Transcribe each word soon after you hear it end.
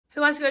Who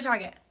wants to go to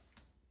Target?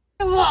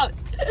 Come on.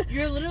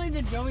 You're literally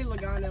the Joey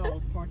Logano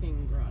of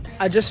parking garage.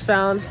 I just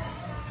found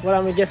what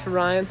I'm gonna get for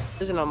Ryan.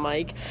 Isn't a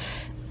mic.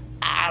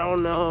 I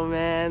don't know,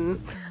 man.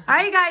 All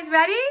right, you guys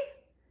ready?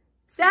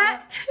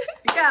 Set,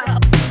 go.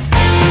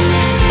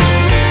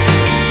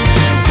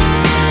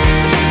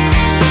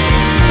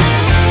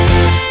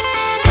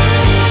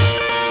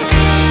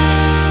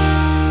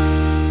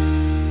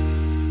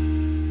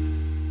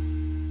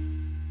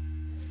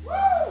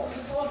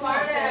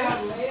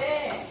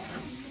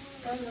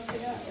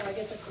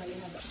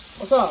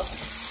 What's up?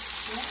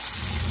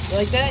 You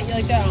like that? You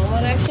like that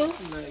omelet action?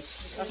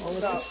 Nice.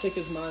 Almost as sick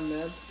as mine,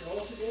 man.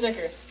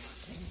 Sicker.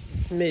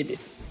 Maybe.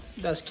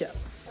 That's kept.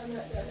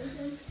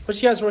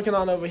 What you guys working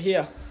on over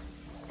here?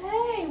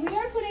 Hey, we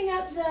are putting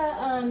up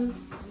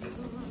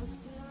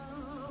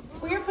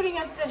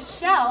the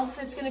shelf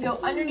that's gonna go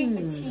underneath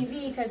the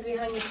TV because we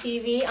hung the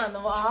TV on the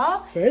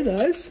wall. Very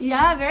nice.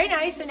 Yeah, very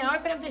nice. So now we're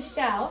putting up the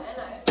shelf,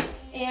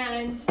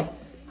 and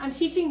I'm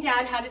teaching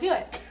Dad how to do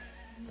it.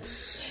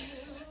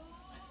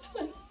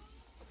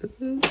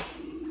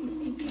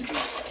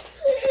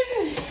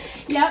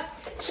 Yep.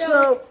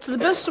 So, to the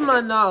best of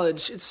my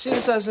knowledge, it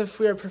seems as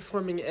if we are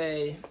performing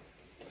a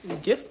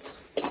gift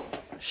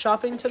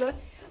shopping today.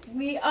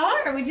 We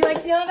are. Would you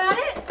like to know about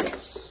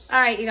it? All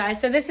right, you guys.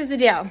 So this is the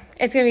deal.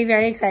 It's going to be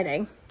very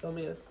exciting. Tell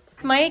me it.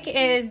 Mike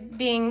is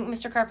being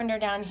Mr. Carpenter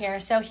down here,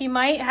 so he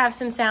might have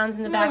some sounds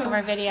in the back of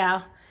our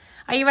video.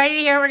 Are you ready to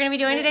hear what we're going to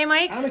be doing today,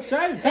 Mike? I'm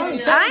excited. I'm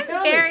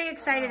very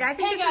excited. I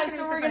think Hey guys,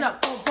 so we're gonna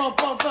So we're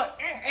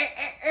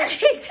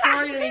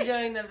gonna be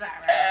doing the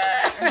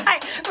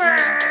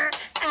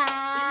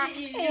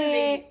You should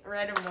make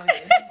random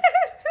noises.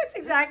 That's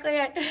exactly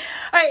it. All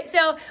right,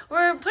 so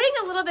we're putting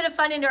a little bit of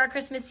fun into our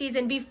Christmas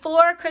season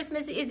before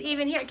Christmas is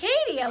even here.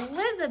 Katie,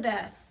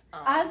 Elizabeth.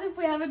 As if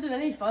we haven't done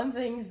any fun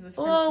things this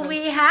Christmas. Well,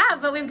 we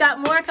have, but we've got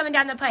more coming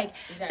down the pike.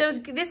 Exactly. So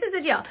this is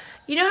the deal.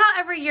 You know how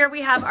every year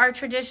we have our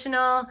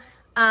traditional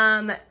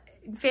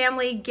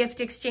family gift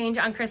exchange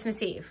on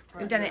Christmas Eve?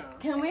 We've done it.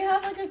 Can we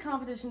have like a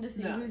competition to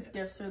see whose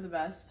gifts are the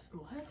best?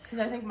 What? Because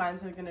I think mine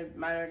are gonna be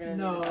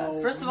the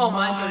best. First of all,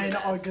 mine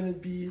are gonna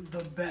be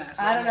the best.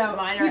 I don't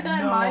know. Keep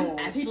that in mind.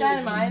 Keep that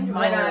in mind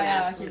when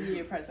I give you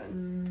a present.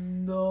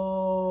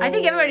 No. I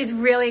think everybody's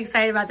really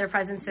excited about their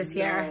presents this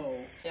year. No.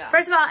 Yeah.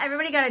 First of all,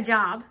 everybody got a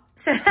job,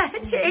 so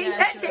that changed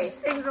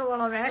things a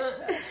little bit.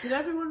 Did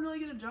everyone really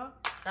get a job?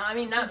 No, I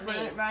mean not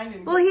me. Ryan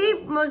didn't. Well, he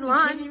mows the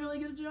lawn. Did he really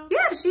get a job?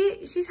 Yeah,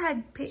 she's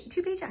had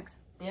 2 paychecks.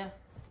 Yeah.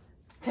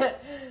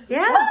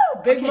 Yeah.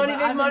 Big money,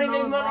 big money,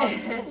 big money.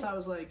 Since I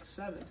was like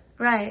 7.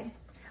 Right.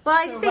 Well,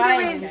 I just think Ryan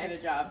everybody's. didn't get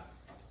a job.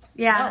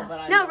 Yeah.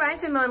 No, No,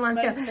 Ryan's been mowing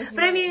lawns too.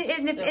 But I mean,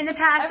 in the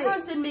past,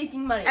 Everyone's been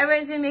making money.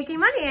 everyone's been making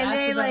money, and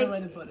That's they a better like. way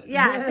to put it.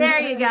 Yes,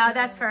 there you go.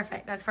 That's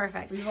perfect. That's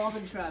perfect. We've all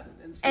been trapping.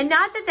 And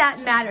not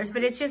that matters,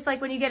 but it's just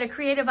like when you get a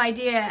creative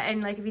idea,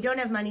 and like if you don't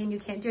have money and you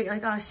can't do it, you're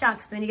like, oh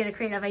shucks. But then you get a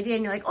creative idea,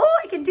 and you're like, oh,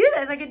 I can do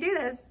this. I can do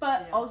this.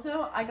 But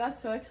also, I got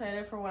so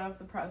excited for one of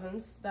the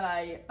presents that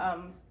I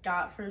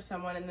got for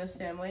someone in this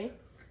family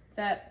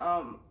that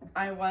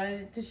I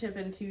wanted it to ship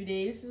in 2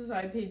 days, so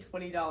I paid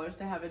 $20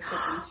 to have it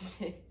shipped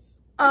in 2 days.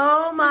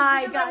 Oh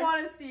my Because gosh. I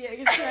want to see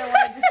it. I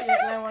wanted to see it,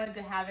 and I wanted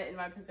to have it in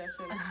my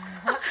possession.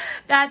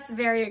 That's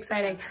very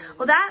exciting.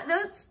 Well,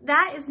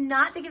 that is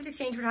not the gift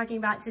exchange we're talking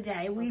about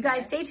today. Well, you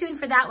guys stay tuned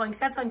for that one because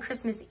that's on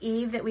Christmas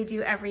Eve that we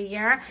do every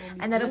year,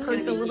 and that'll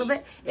post a little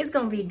bit. It's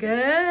going to be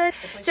good.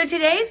 So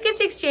today's gift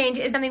exchange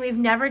is something we've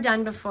never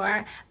done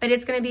before, but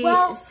it's going to be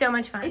so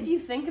much fun. If you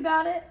think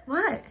about it,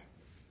 What?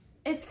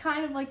 it's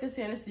kind of like the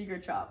Santa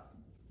Secret Shop.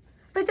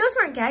 But those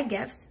weren't gag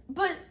gifts.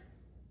 But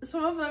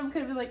some of them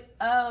could be like,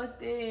 oh,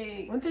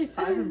 thanks. Weren't they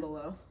 5 and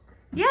below?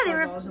 Yeah, they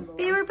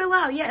were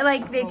below. Yeah,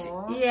 like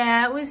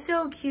yeah, it was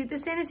so cute. The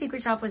Santa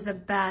Secret Shop was the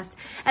best.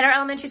 At our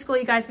elementary school,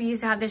 you guys, we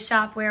used to have this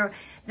shop where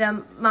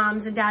the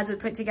moms and dads would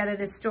put together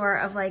this store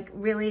of like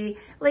really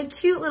like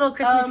cute little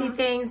Christmassy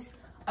things.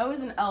 I was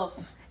an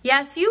elf.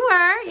 Yes, you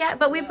were. Yeah,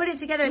 but we put it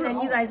together and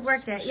then you guys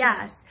worked it.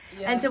 Yes.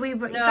 Yeah. And so you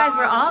guys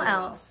were all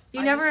elves.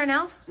 You never were an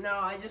elf? No,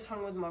 I just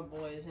hung with my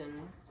boys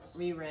and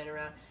we ran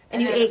around.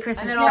 And you ate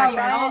Christmas And breakfast.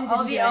 then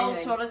all the do elves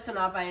anything. told us to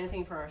not buy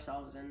anything for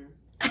ourselves, and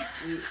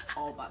we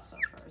all bought stuff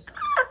for ourselves.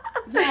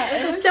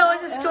 Yeah, So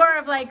it was a store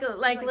of like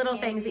little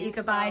things that you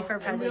could buy for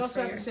And we presents also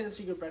for had your... the Santa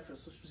Secret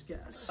breakfast, which was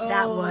gas.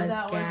 That was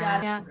gas.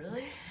 gas. Yeah.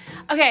 Really?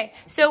 Okay,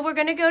 so we're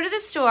going to go to the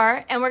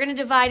store and we're going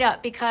to divide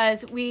up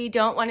because we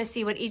don't want to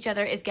see what each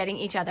other is getting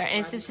each other.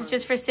 And this is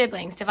just for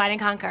siblings, divide and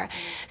conquer.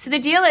 So the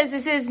deal is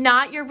this is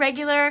not your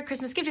regular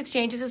Christmas gift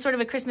exchange. This is sort of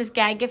a Christmas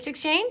gag gift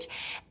exchange.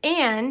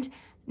 And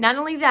not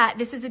only that,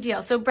 this is the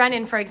deal. So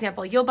Brennan, for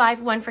example, you'll buy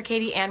one for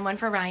Katie and one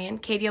for Ryan.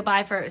 Katie will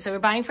buy so we're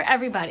buying for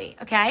everybody,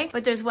 okay?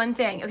 But there's one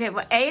thing. Okay,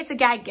 well, A, it's a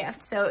gag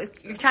gift. So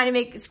you're trying to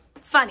make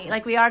funny.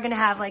 Like we are going to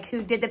have like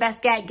who did the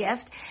best gag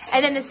gift.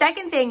 And then the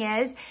second thing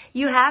is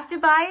you have to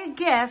buy a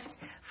gift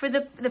for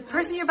the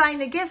person you're buying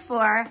the gift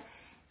for.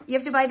 You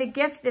have to buy the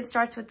gift that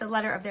starts with the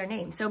letter of their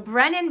name. So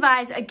Brennan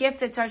buys a gift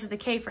that starts with a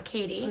K for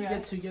Katie. So you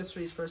get 2 gifts for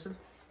each person?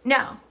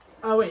 No.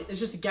 Oh, wait. It's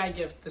just a gag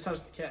gift that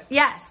starts with the K.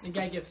 Yes. The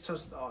gag gift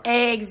starts with the R.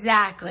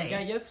 Exactly. The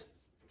gag gift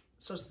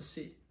starts with the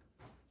C.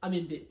 I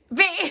mean B.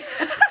 B.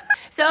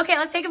 So, okay,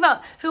 let's take a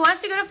vote. Who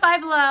wants to go to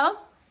Five Below?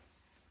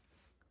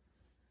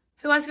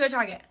 Who wants to go to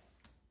Target?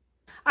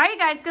 All right,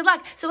 guys, good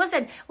luck. So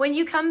listen, when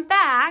you come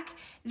back,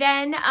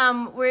 then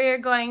we're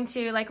going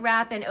to like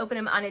wrap and open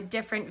them on a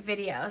different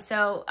video.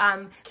 So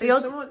can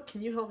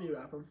you help me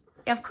wrap them?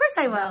 Of course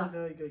I will. I'm a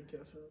very good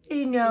giver.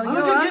 You know, I'm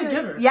a good gift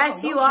giver.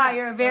 Yes, you are.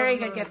 You're a very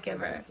good gift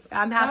giver.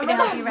 I'm happy to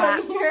help you wrap.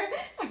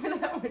 I remember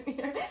that one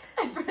year,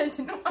 and Brennan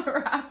didn't want to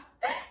wrap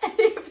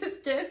any of his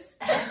gifts,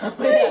 so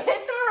he hid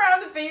them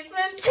around the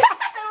basement. Yes,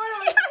 and when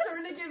it was his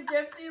turn to give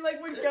gifts, he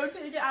like would go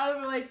take it out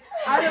of a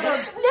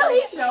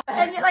shelf.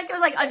 And it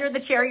was like under the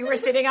chair you were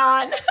sitting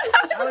on.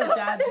 That was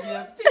Dad's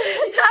gift.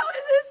 That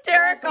was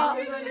hysterical.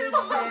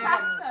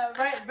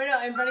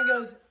 Brennan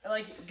goes,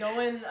 like, go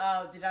in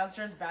the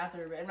downstairs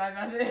bathroom, and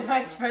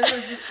my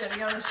present was just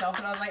sitting on the shelf,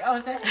 and I was like,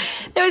 oh,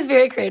 thanks. That was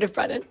very creative,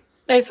 Brennan.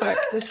 Nice work.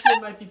 This here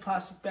might be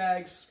plastic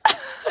bags.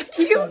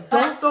 So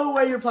don't throw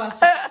away your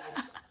plastic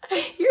bags.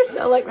 You're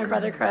so like my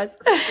brother, Chris.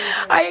 All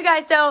right, you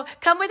guys. So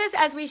come with us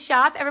as we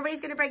shop. Everybody's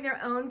going to bring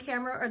their own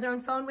camera or their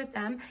own phone with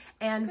them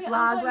and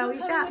vlog while we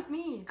shop. With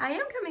me. I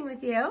am coming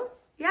with you.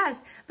 Yes,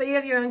 but you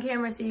have your own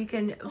camera so you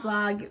can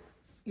vlog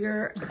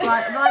your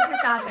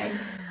shopping.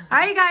 All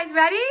right, you guys,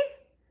 ready?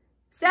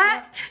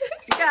 Set,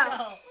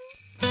 go.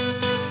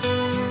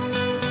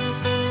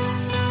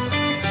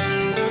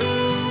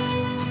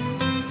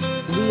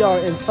 We are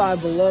in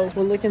Five Below.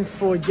 We're looking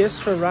for gifts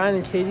for Ryan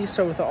and Katie,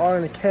 start with the R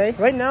and a K.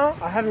 Right now,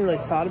 I haven't really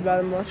thought about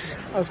it much.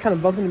 I was kind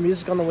of bumping the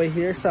music on the way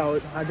here, so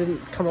I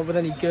didn't come up with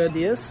any good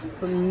ideas.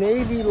 But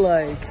maybe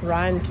like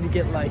Ryan could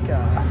get like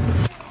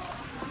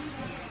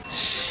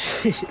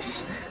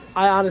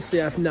I honestly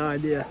have no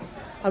idea.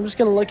 I'm just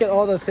gonna look at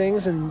all the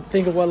things and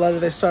think of what letter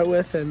they start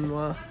with,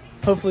 and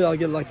hopefully I'll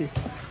get lucky.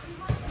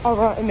 All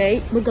right,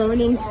 mate, we're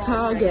going into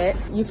Target.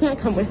 You can't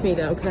come with me,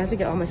 though, because I have to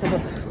get all my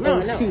stuff.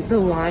 No. Shoot, the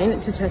line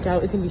to check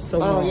out is going to be so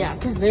long. Oh, yeah,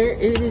 because it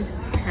is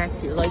packed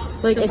here. Like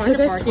it took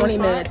us 20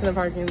 minutes in the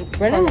parking lot.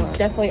 Brennan's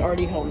definitely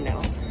already home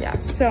now. Yeah,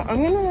 so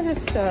I'm going to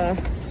just,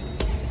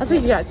 I'll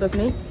take you guys with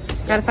me.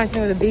 Got to find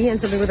something with a B and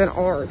something with an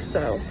R,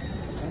 so.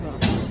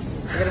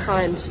 I got to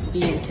find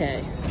D and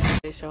K.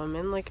 Okay, so I'm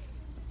in, like,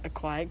 a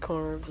quiet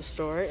corner of the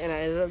store, and I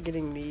ended up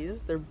getting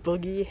these. They're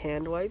boogie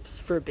hand wipes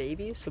for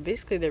babies, so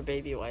basically they're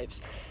baby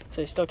wipes,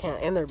 so they still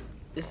count, and the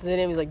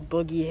name is like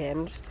boogie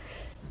hands,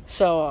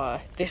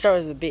 so they start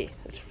with a B.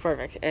 It's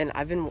perfect. And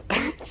I've been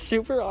it's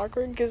super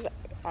awkward because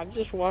I'm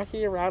just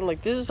walking around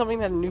like this is something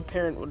that a new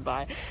parent would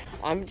buy.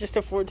 I'm just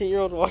a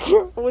 14-year-old walking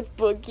around with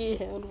boogie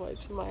hand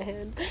wipes in my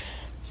hand.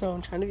 So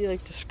I'm trying to be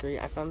like discreet.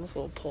 I found this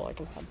little pole I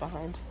can hide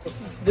behind.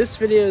 This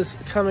video is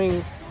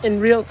coming in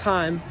real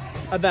time,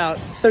 about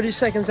 30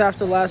 seconds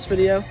after the last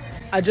video.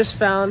 I just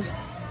found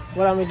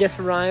what I'm gonna get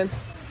for Ryan.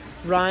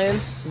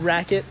 Ryan,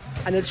 racket.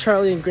 I know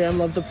Charlie and Graham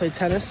love to play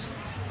tennis,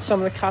 so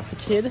I'm gonna cop the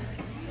kid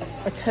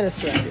a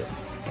tennis racket.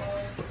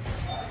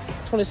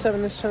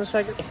 27-inch tennis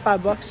racket,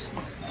 $5.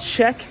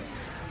 Check.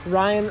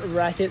 Ryan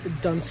racket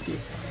Dunsky.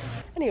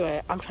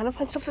 Anyway, I'm trying to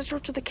find stuff that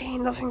starts with a K.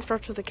 Nothing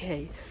starts with a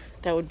K.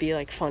 That would be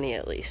like funny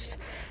at least.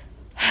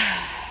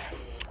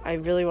 I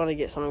really want to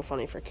get something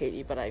funny for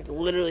Katie, but I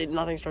literally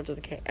nothing starts with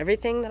a K.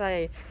 Everything that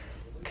I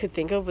could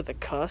think of with a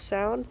K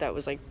sound that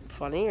was like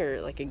funny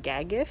or like a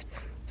gag gift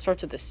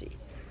starts with a C,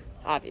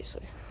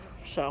 obviously.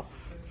 So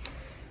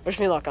wish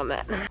me luck on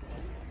that.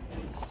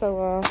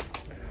 So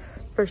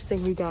first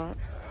thing we got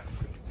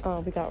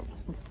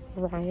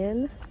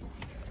Ryan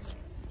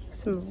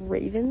some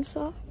Raven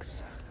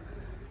socks.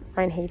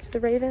 Ryan hates the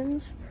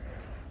Ravens,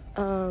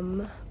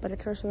 but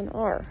it starts with an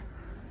R.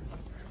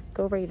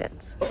 Go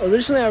Ravens.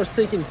 Originally I was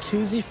thinking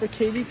koozie for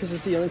Katie because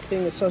it's the only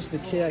thing that starts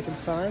with a K I could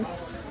find,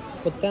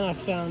 but then I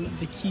found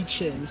the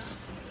keychains.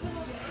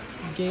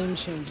 Game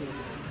changer.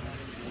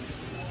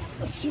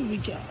 Let's see what we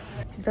got.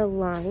 The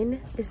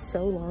line is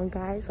so long,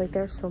 guys. Like,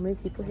 there are so many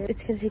people here.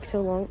 It's gonna take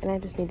so long, and I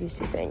just need these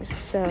two things.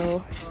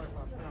 So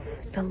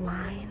the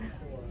line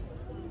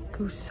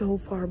goes so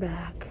far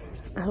back.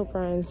 I hope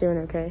Ryan's doing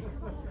okay.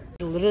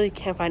 I literally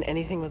can't find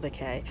anything with a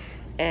K,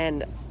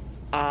 and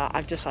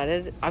I've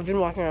decided, I've been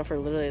walking around for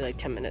literally like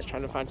 10 minutes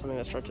trying to find something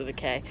that starts with a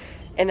K,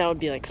 and that would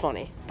be like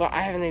funny, but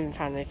I haven't even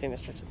found anything that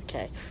starts with a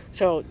K.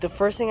 So the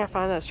first thing I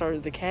find that started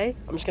with a K,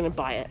 I'm just gonna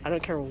buy it. I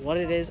don't care what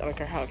it is, I don't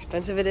care how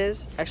expensive it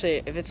is.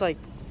 Actually, if it's like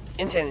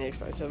insanely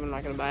expensive, I'm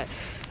not gonna buy it.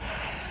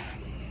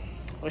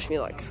 Wish me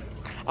luck.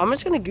 I'm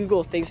just gonna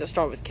Google things that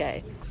start with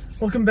K.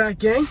 Welcome back,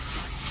 gang.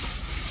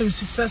 So we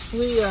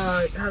successfully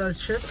had our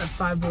trip at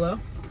Five Below.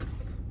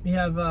 We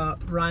have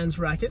Ryan's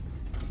racket,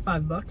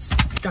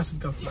 $5. Got some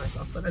gum for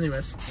myself, but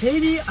anyways.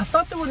 Katie, I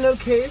thought there were no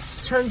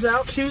K's. Turns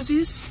out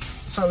koozies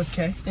start with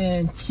K,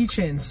 and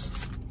keychains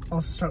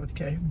also start with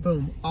K.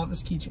 Boom,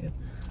 office keychain.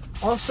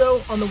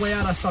 Also, on the way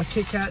out, I saw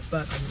Kit Kat,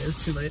 but I mean, it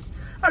was too late.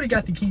 I already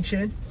got the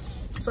keychain,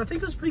 so I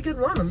think it was a pretty good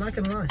run, I'm not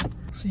gonna lie.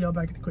 See y'all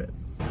back at the crib.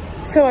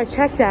 So I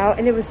checked out,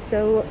 and it was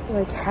so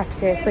like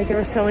hectic. Like, there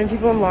were so many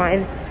people in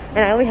line. and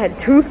I only had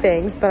 2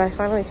 things, but I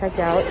finally checked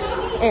out.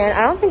 And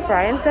I don't think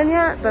Brian's done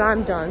yet, but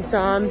I'm done. So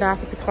I'm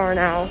back at the car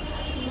now.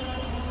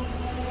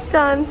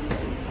 Done.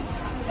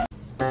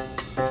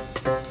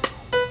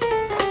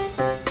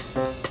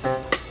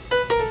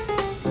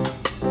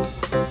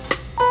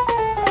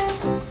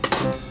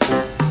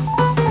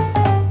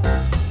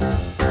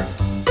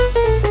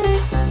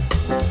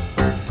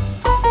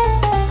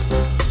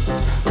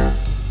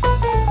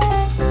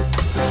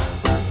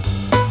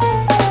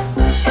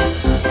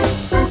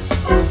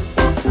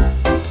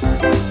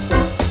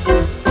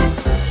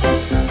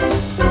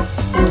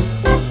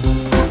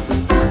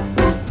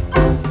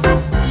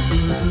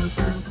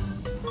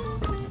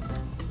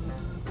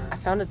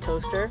 Found a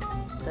toaster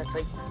that's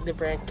like the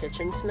brand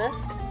Kitchen Smith,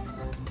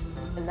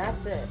 and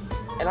that's it.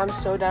 And I'm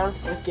so down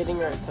with getting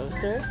her a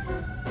toaster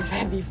because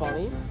that'd be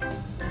funny.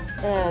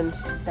 And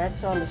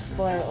that's on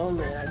display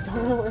only, and I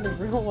don't know where the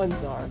real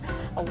ones are.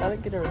 I want to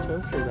get her a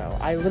toaster though.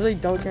 I literally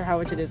don't care how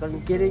much it is. I'm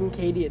getting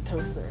Katie a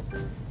toaster.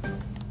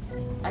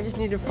 I just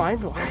need to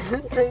find one.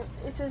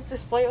 It says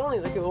display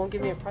only, like it won't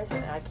give me a price on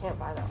it. I can't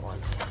buy that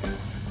one,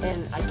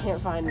 and I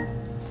can't find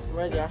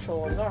where the actual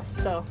ones are.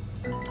 So.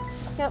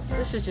 Yep,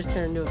 this has just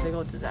turned into a big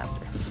old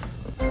disaster.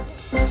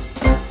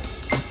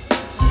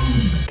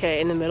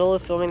 Okay, in the middle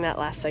of filming that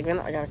last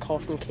segment, I got a call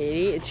from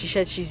Katie, and she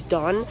said she's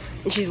done,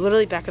 and she's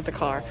literally back at the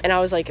car. And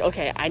I was like,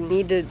 okay, I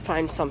need to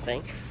find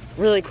something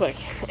really quick.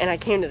 And I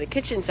came to the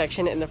kitchen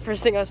section, and the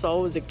first thing I saw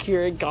was a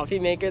Keurig coffee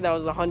maker that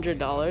was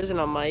 $100,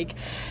 and I'm like,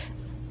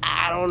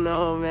 I don't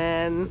know,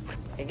 man.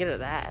 I get her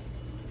that.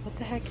 What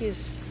the heck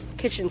is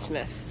Kitchen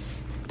Smith?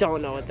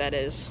 Don't know what that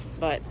is,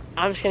 but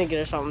I'm just gonna get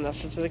her something that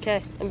starts with a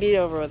K and beat it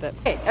over with it.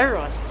 Hey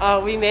everyone,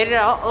 we made it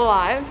out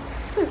alive.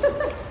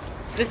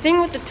 The thing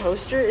with the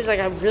toaster is like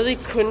I really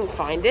couldn't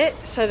find it,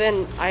 so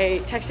then I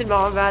texted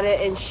mom about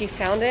it and she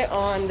found it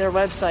on their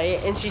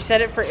website and she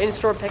set it for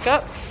in-store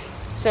pickup,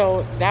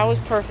 so that was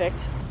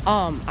perfect.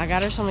 I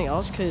got her something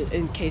else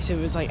in case it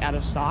was like out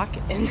of stock,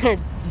 and they're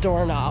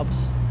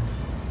doorknobs.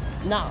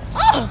 Knobs.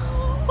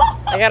 Oh.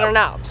 I got her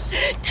knobs.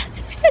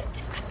 That's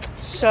fantastic.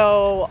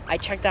 So I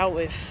checked out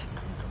with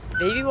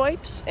baby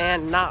wipes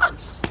and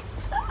knobs,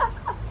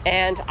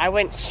 and I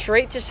went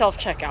straight to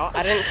self-checkout.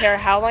 I didn't care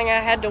how long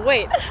I had to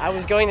wait. I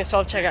was going to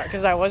self-checkout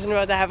because I wasn't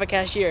about to have a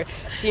cashier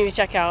see me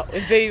check out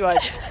with baby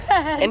wipes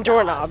and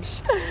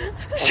doorknobs.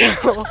 So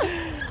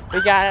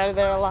we got out of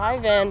there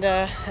alive, and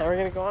we're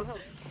gonna go on home.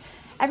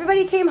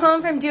 Everybody came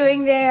home from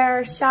doing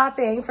their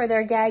shopping for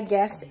their gag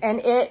gifts,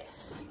 and it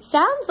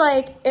sounds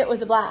like it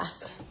was a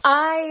blast.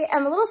 I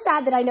am a little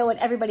sad that I know what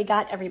everybody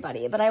got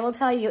everybody, but I will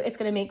tell you it's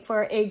going to make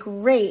for a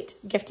great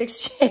gift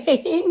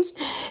exchange.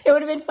 It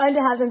would have been fun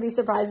to have them be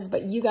surprises,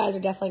 but you guys are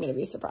definitely going to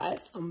be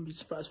surprised. I'm going to be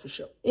surprised for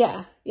sure.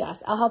 Yeah,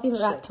 yes. I'll help you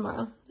wrap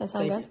tomorrow. That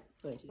sound good?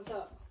 Thank you. What's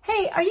up?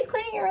 Hey, are you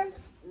cleaning your room?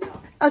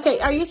 No. Okay,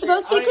 are you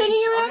supposed to be cleaning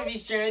your room? I'm going to be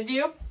straight with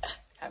you.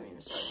 Haven't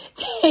even started.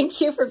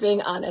 Thank you for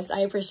being honest.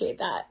 I appreciate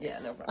that. Yeah,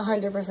 no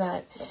problem.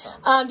 100%. No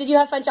problem. Did you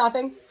have fun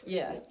shopping?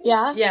 Yeah.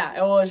 Yeah?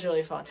 Yeah, it was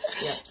really fun.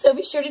 Yeah. So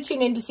be sure to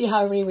tune in to see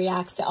how everybody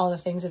reacts to all the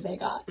things that they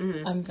got.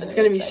 Mm-hmm. It's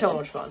going to be so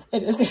much fun.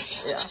 It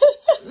is. Yeah.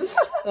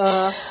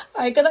 All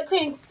right, good luck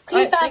cleaning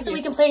fast so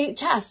we can play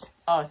chess.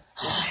 Oh.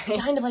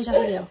 Dying to play chess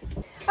with you. All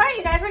right,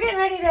 you guys, we're getting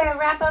ready to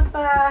wrap up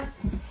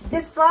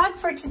this vlog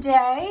for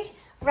today.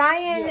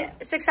 Ryan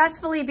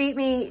successfully beat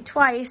me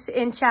twice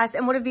in chess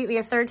and would have beat me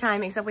a third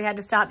time, except we had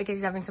to stop because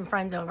he's having some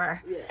friends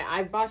over. Yeah,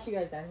 I brought you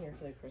guys down here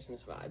for the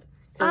Christmas vibe.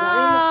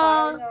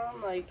 Oh,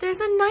 there's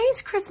a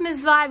nice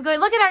Christmas vibe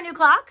going. Look at our new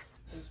clock.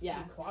 Yeah,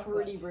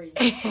 pretty breezy.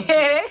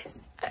 It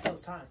is. So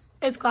it's time.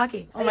 It's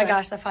clocky. Oh my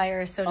gosh, the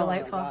fire is so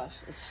delightful. Oh my gosh,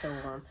 it's so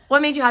warm.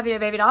 What made you happy,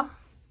 baby doll?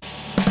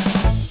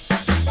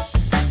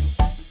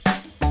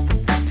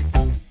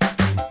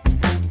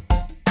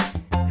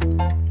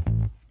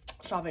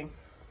 Shopping.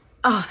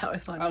 Oh, that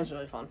was fun. That was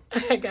really fun.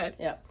 Good.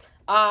 Yeah.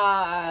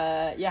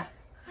 Yeah.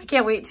 I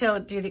can't wait till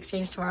do the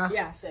exchange tomorrow.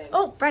 Yeah, same.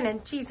 Oh,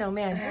 Brennan. Jeez, oh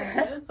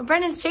man.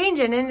 Brennan's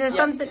changing into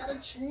something. You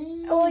gotta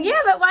change. Well, yeah,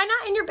 but why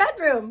not in your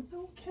bedroom?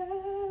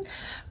 Okay.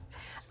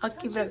 I'll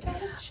keep it.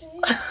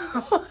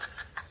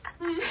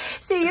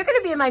 See, you're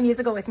gonna be in my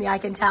musical with me. I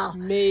can tell.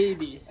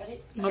 Maybe.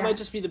 Yeah. I might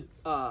just be the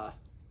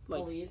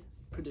lead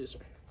producer.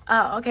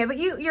 Oh, okay, but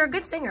you're a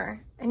good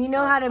singer and you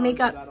know how to make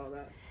up. All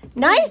that.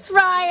 Nice,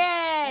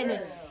 Ryan.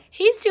 Sure.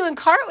 He's doing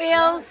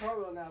cartwheels.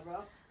 Now,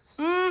 bro.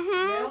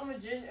 Mm-hmm.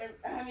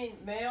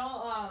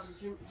 Male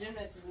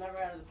gymnast is never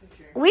out of the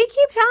picture. We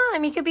keep telling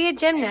him he could be a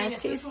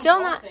gymnast. He's still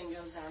not. Thing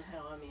goes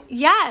downhill,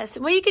 Yes.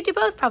 Well, you could do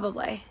both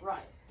probably.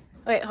 Right.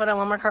 Wait, hold on.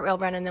 One more cartwheel,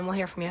 Brennan, then we'll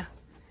hear from you.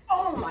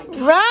 Oh my god.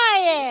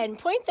 Ryan,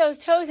 point those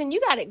toes and you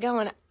got it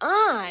going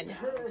on.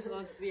 So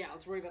let's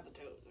worry about the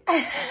toes.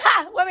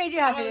 What made you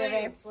happy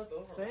today,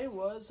 babe? Today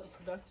was a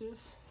productive,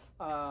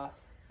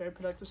 very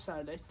productive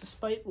Saturday,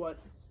 despite what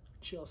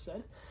Jill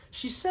said.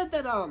 She said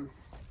that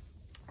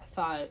if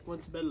I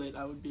went to bed late,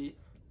 I would be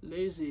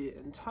lazy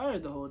and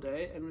tired the whole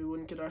day, and we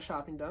wouldn't get our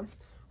shopping done.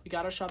 We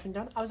got our shopping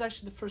done. I was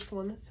actually the first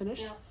one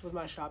finished with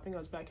my shopping. I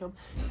was back home.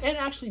 And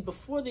actually,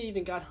 before they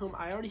even got home,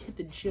 I already hit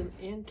the gym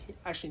and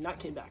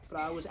came back, but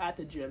I was at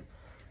the gym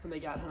when they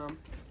got home.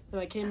 And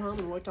I came home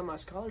and worked on my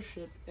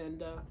scholarship, and,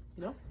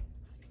 you know,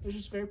 it was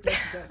just a very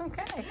productive day.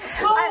 Okay.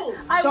 Oh!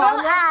 I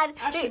will add.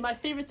 Actually, my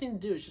favorite thing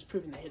to do is just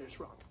proving the haters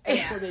wrong.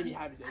 That's what made me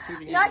happy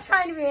today. Not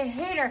trying to be a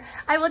hater.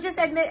 I will just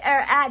add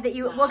that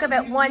you woke up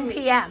at 1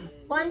 p.m.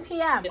 1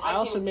 p.m. I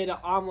also made an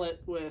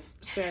omelet with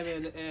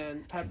salmon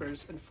and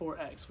peppers and 4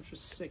 eggs, which was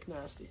sick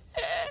nasty.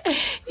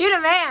 You're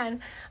the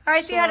man. All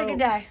right, so you had a good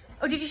day.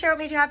 Oh, did you share what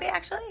made you happy,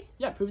 actually?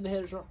 Yeah, proving the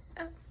haters wrong.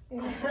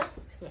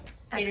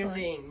 Haters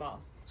being mom.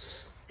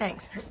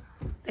 Thanks.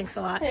 Thanks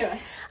a lot. Anyway.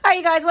 All right,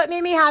 you guys, what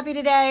made me happy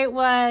today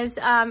was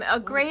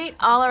a great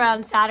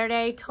all-around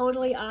Saturday.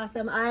 Totally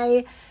awesome.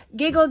 I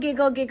giggled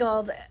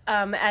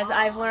as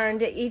I've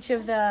learned each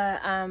of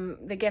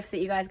the gifts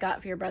that you guys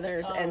got for your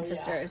brothers and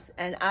sisters.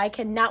 And I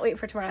cannot wait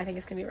for tomorrow. I think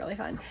it's going to be really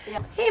fun.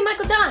 Yeah. Hey,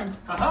 Michael John.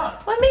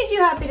 What made you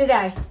happy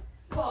today?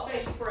 Well,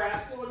 thank you for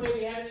asking. What made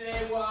me happy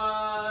today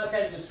was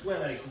had a good swim.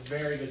 I had a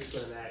very good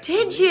swim, actually.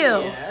 Did you?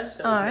 Yes,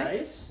 that was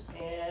nice.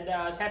 And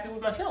I was happy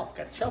with my shelf.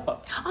 Got the shelf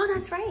up. Oh,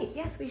 that's right.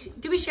 Yes,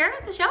 did we share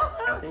it, the shelf?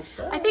 I think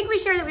so. I think we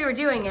shared that we were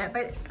doing it,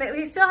 but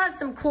we still have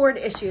some cord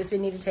issues we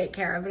need to take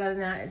care of. But other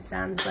than that, it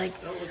sounds like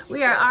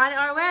we are on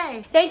our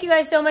way. Thank you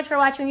guys so much for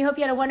watching. We hope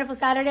you had a wonderful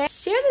Saturday.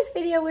 Share this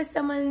video with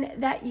someone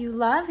that you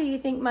love, who you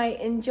think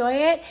might enjoy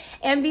it.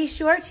 And be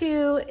sure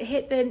to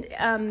hit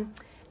the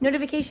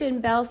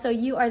notification bell so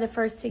you are the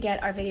first to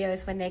get our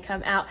videos when they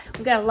come out.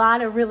 We've got a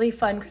lot of really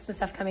fun Christmas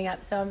stuff coming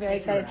up, so I'm very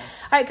excited. All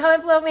right,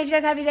 comment below what made you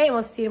guys happy today, and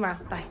we'll see you tomorrow.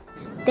 Bye.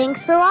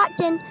 Thanks for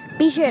watching.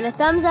 Be sure to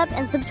thumbs up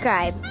and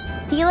subscribe.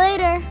 See you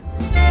later.